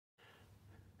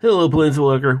Hello,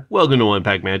 Planeswalker. Welcome to One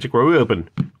Pack Magic, where we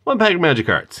open one pack of Magic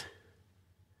cards.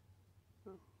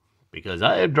 Because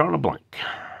I have drawn a blank.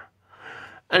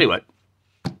 Anyway,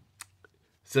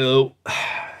 so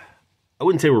I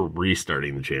wouldn't say we're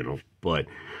restarting the channel, but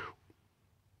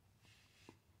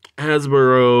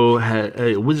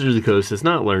Hasbro, Wizards of the Coast, has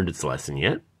not learned its lesson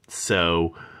yet.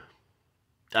 So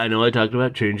I know I talked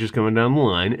about changes coming down the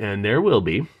line, and there will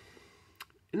be.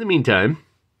 In the meantime,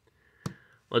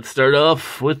 let's start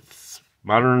off with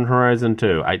Modern Horizon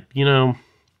 2. Like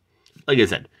I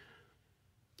said,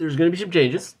 there's going to be some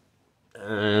changes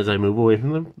as I move away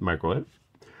from the microphone.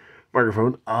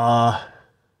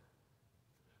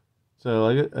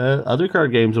 Other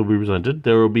card games will be presented.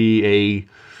 There will be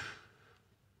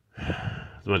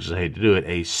as much as I hate to do it,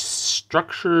 a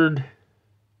structured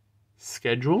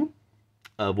schedule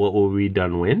of what will be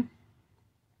done when.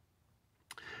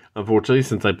 Unfortunately,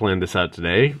 since I planned this out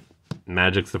today,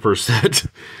 Magic's the first set.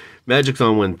 Magic's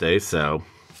on Wednesday, so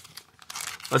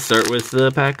let's start with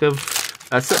the pack of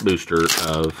a set booster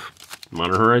of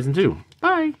Modern Horizon 2.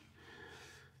 Bye!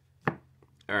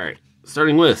 Alright,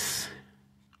 starting with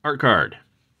art card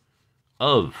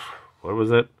of, what was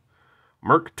it?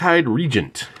 Murktide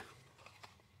Regent.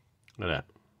 Look at that.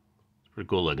 It's pretty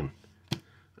cool looking.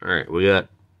 Alright, we got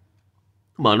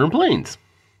Modern Plains.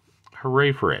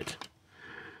 Hooray for it.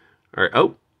 Alright,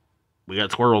 oh, we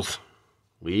got squirrels.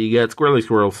 We got squirrely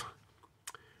squirrels.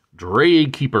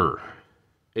 Drey Keeper.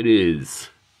 It is.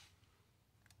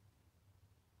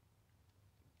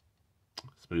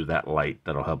 Smooth that light.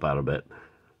 That'll help out a bit.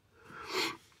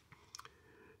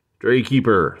 Drey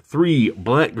Keeper. 3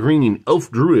 black-green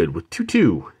elf druid with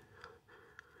 2/2.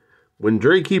 When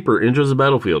Drey Keeper enters the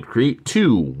battlefield, create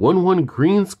 2 1/1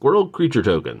 green squirrel creature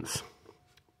tokens.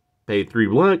 Pay 3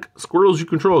 black. Squirrels you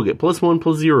control get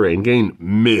 +1/+0 and gain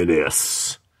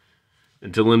Menace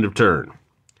until end of turn.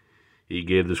 He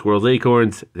gave the squirrels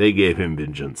acorns. They gave him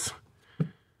vengeance.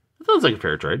 That sounds like a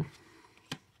fair trade.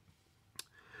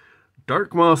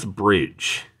 Darkmoss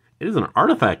Bridge. It is an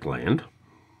artifact land.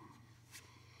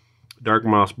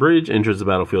 Darkmoss Bridge enters the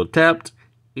battlefield tapped.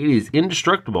 It is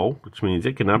indestructible, which means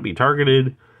it cannot be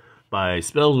targeted by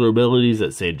spells or abilities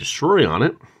that say destroy on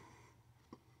it.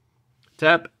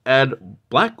 Tap, add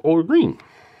black or green.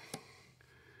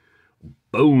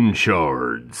 Bone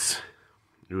Shards.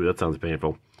 Ooh, that sounds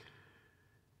painful.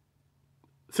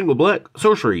 Single black,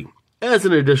 sorcery. As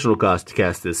an additional cost to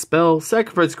cast this spell,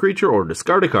 sacrifice a creature or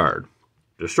discard a card.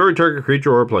 Destroy target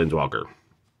creature or planeswalker.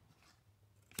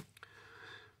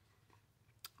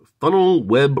 Funnel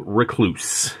Web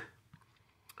Recluse.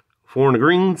 4 and a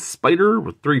green, spider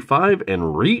with 3/5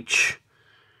 and reach.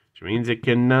 Which means it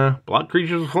can block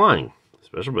creatures with flying.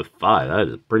 Especially with 5, that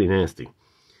is pretty nasty.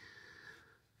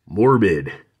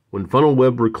 Morbid. When Funnel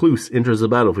Web Recluse enters the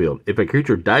battlefield, if a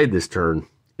creature died this turn,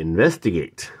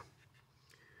 investigate.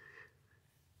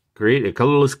 Create a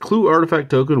colorless clue artifact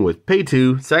token with pay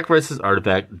 2, sacrifice this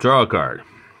artifact, draw a card.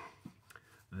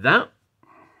 That,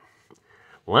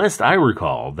 last I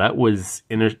recall, that was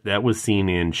seen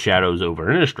in Shadows over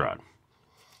Innistrad,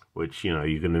 which,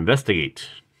 you can investigate.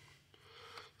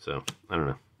 So, I don't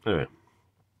know. Anyway.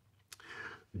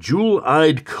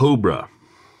 Jewel-Eyed Cobra.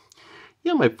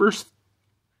 Yeah, my first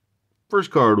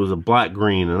card was a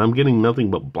black-green, and I'm getting nothing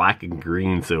but black and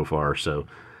green so far, so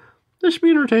this should be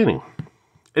entertaining.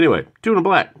 Anyway, 2 and a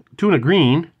black, 2 and a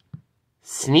green,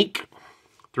 sneak,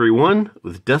 3/1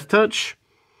 with Death Touch.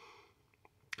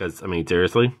 Because,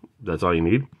 seriously, that's all you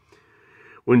need.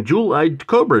 When Jewel-Eyed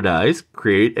Cobra dies,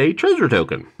 create a treasure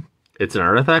token. It's an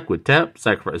artifact with tap,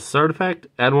 sacrifice this artifact,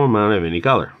 add 1 mana of any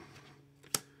color.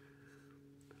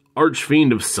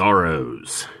 Archfiend of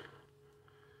Sorrows.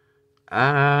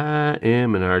 I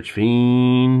am an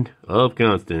Archfiend of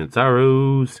constant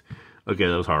sorrows. Okay,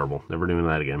 that was horrible. Never doing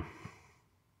that again.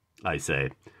 I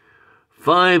say.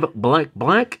 5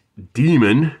 black,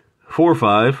 demon.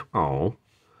 4/5. Oh.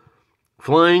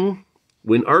 Flying.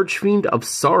 When Archfiend of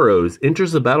Sorrows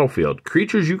enters the battlefield,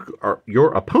 creatures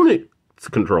your opponent's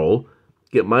control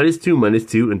get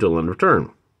 -2/-2 until end of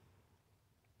turn.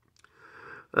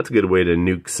 That's a good way to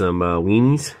nuke some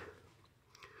weenies.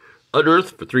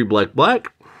 Unearth for 3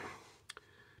 black.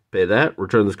 Pay that.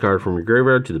 Return this card from your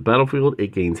graveyard to the battlefield.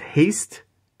 It gains haste.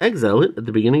 Exile it at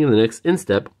the beginning of the next end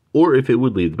step, or if it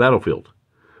would leave the battlefield.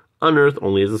 Unearth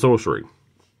only as a sorcery.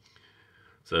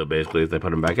 So basically, if they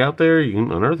put them back out there, you can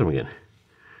unearth them again.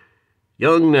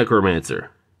 Young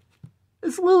Necromancer.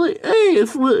 It's Lily. Hey,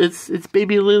 it's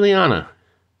baby Liliana.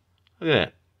 Look at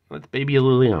that. That's baby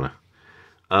Liliana.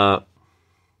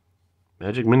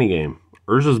 Magic minigame.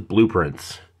 Urza's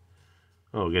Blueprints.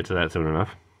 Oh, we'll get to that soon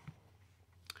enough.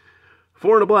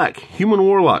 4 and a black, human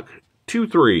warlock,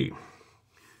 2/3.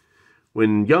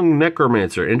 When young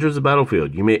necromancer enters the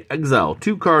battlefield, you may exile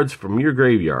 2 cards from your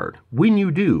graveyard. When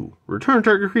you do, return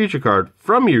target creature card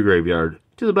from your graveyard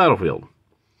to the battlefield.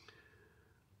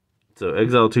 So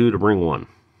exile 2 to bring 1.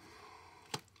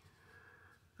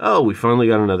 Oh, we finally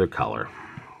got another color.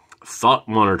 Thought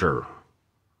Monitor.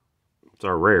 It's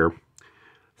our rare.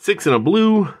 6 and a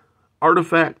blue,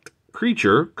 artifact,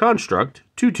 creature, construct,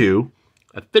 2/2.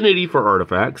 Affinity for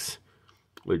artifacts,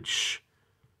 which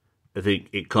I think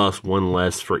it costs 1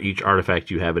 less for each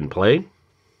artifact you have in play.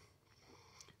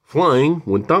 Flying,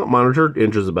 when Thought Monitor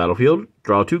enters the battlefield,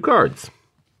 draw 2 cards.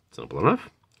 Simple enough.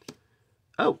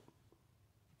 Oh.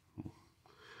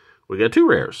 We got 2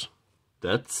 rares.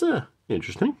 That's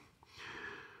interesting.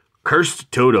 Cursed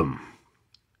Totem.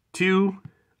 2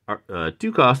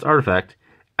 cost artifact.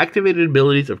 Activated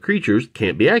abilities of creatures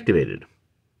can't be activated.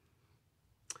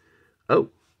 Oh,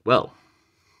 well.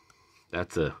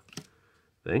 That's a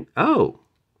thing. Oh.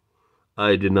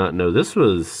 I did not know this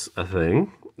was a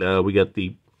thing. We got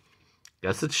the,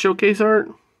 guess it's showcase art.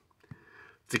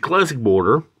 It's a classic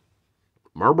border.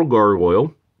 Marble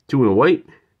Gargoyle. 2 and a white.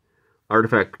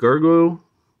 Artifact Gargoyle.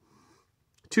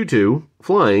 2/2.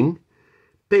 Flying.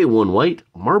 Pay 1 white.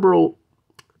 Marble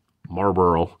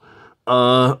Gargoyle.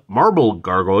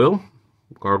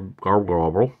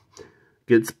 Gargoyle.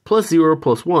 Gets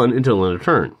 +0/+1 until end of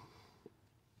turn.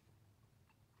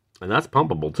 And that's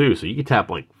pumpable too, so you can tap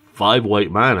like 5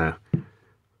 white mana,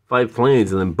 5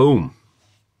 planes, and then boom.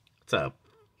 It's a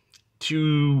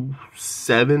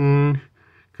 2/7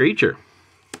 creature.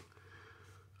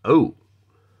 Oh.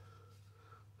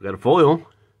 We got a foil.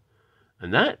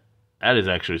 And that is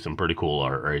actually some pretty cool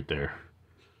art right there.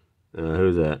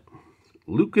 Who's that?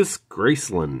 Lucas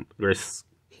Graciano.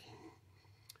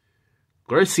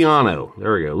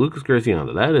 There we go. Lucas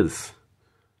Graciano.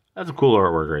 That's a cool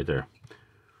artwork right there.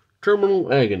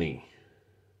 Terminal Agony.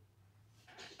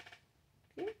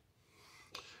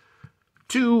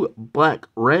 2 black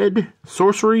red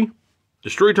sorcery.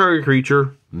 Destroy target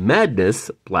creature.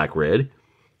 Madness black red.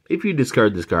 If you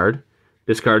discard this card,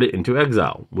 discard it into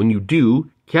exile. When you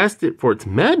do, cast it for its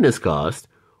madness cost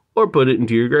or put it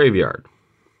into your graveyard.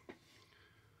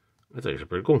 That's actually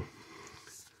pretty cool.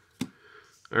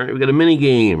 Alright, we got a mini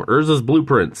game. Urza's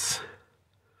Blueprints.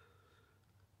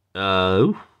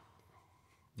 You've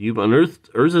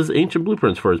unearthed Urza's ancient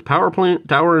blueprints for his power plant,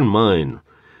 tower, and mine.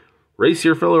 Race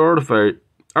your fellow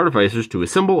artificers to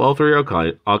assemble all three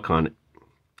iconic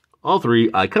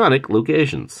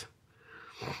locations.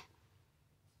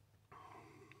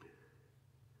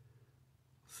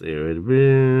 See what it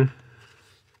be.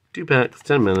 2 packs,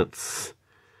 10 minutes.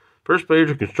 First player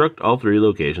to construct all 3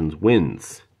 locations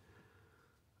wins.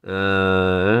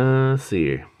 Let's see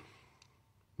here.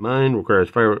 Mine requires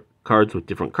 5 cards with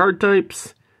different card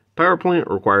types. Power plant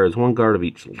requires 1 card of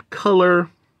each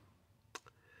color.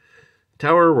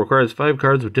 Tower requires 5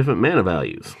 cards with different mana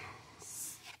values.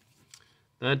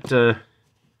 That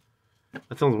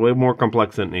sounds way more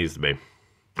complex than it needs to be.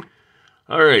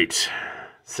 Alright,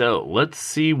 so let's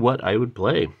see what I would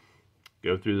play.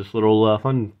 Go through this little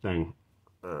fun thing.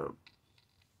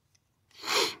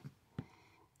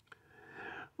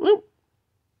 Well,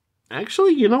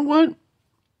 actually, you know what?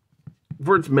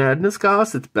 For its madness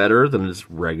cost, it's better than its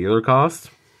regular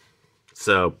cost.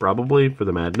 So, probably for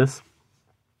the madness.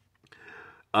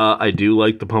 I do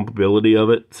like the pumpability of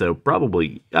it, so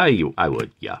probably I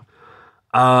would, yeah.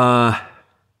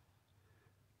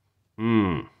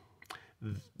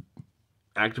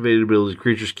 Activated ability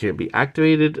creatures can't be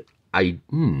activated. It's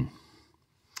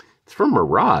from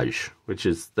Mirage,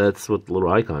 that's what the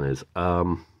little icon is.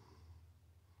 I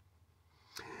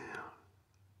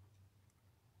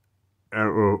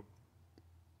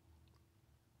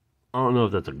don't know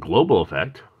if that's a global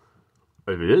effect.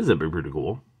 If it is, that'd be pretty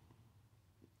cool.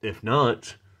 If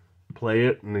not, play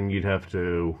it, and then you'd have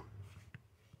to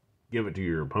give it to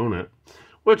your opponent.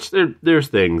 Which, there's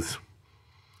things,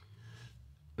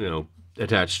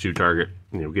 attached to target,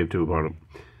 give to opponent.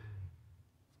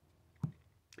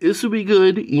 This would be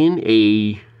good in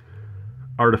a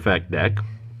artifact deck.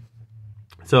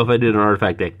 So if I did an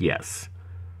artifact deck, yes.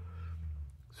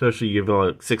 Especially you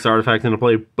give 6 artifacts into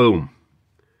play, boom.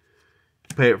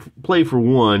 Play for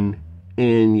 1,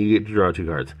 and you get to draw 2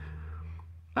 cards.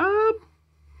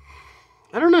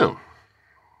 I don't know.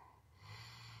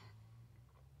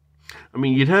 I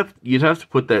mean, you'd have to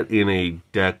put that in a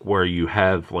deck where you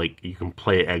have, you can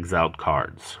play exiled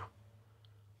cards.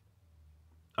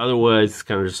 Otherwise, it's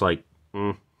kind of just like,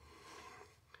 exile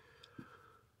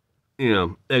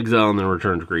and then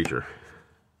return to creature.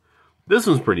 This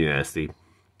one's pretty nasty.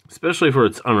 especially for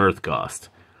its unearthed cost.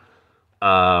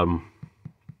 I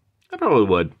probably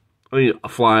would. I mean, a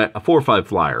 4 or 5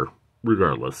 flyer,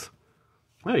 regardless.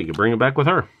 Well, you could bring it back with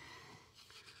her.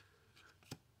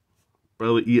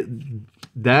 Probably,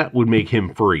 that would make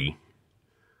him free.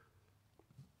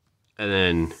 And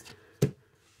then,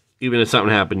 even if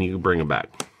something happened, you could bring him back.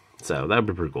 So, that'd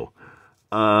be pretty cool.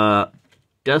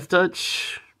 Death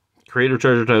Touch, Creator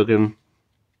Treasure Token.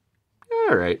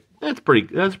 Alright, I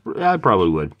probably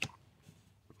would.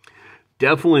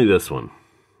 Definitely this one.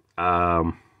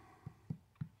 A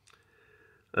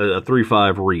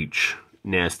 3/5 reach.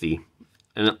 Nasty.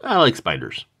 And I like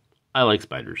spiders.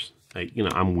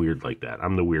 I'm weird like that.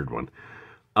 I'm the weird one.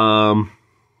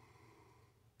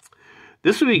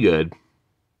 This would be good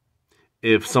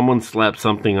if someone slaps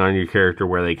something on your character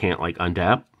where they can't, like,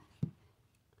 untap.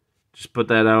 Just put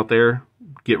that out there.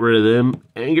 Get rid of them.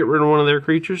 And get rid of one of their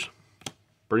creatures.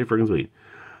 Pretty freaking sweet.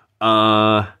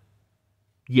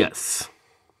 Yes.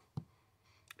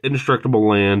 Indestructible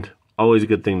land. Always a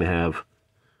good thing to have.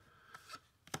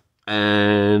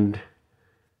 And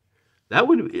that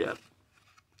would be...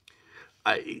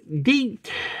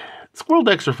 Squirrel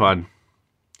decks are fun.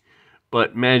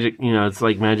 But Magic, it's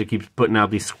like Magic keeps putting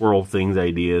out these squirrel things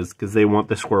ideas because they want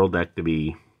the squirrel deck to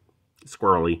be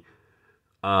squirrely.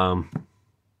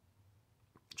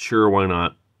 Sure, why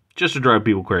not? Just to drive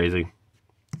people crazy.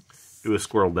 Do a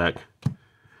squirrel deck.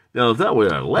 Now, if that were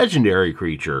a legendary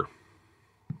creature,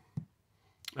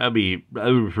 that would be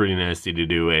pretty nasty to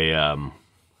do a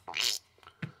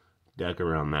deck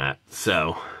around that.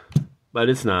 So, but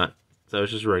it's not. So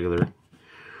it's just regular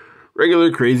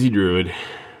crazy druid.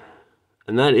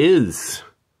 And that is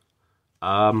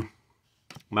Modern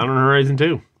Horizon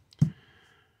 2.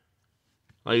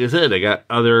 Like I said, I got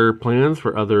other plans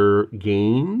for other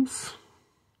games.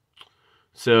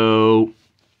 So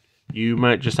you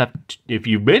might just have to, if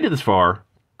you've made it this far,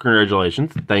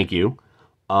 congratulations, thank you.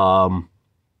 And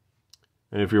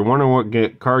if you're wondering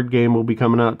what card game will be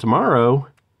coming out tomorrow,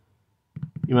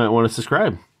 you might want to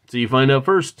subscribe so you find out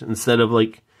first, instead of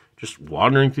like just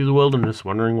wandering through the wilderness,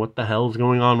 wondering what the hell is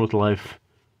going on with life.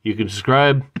 You can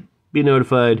subscribe, be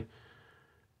notified,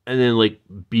 and then like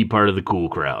be part of the cool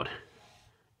crowd.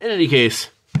 In any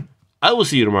case, I will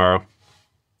see you tomorrow.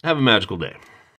 Have a magical day.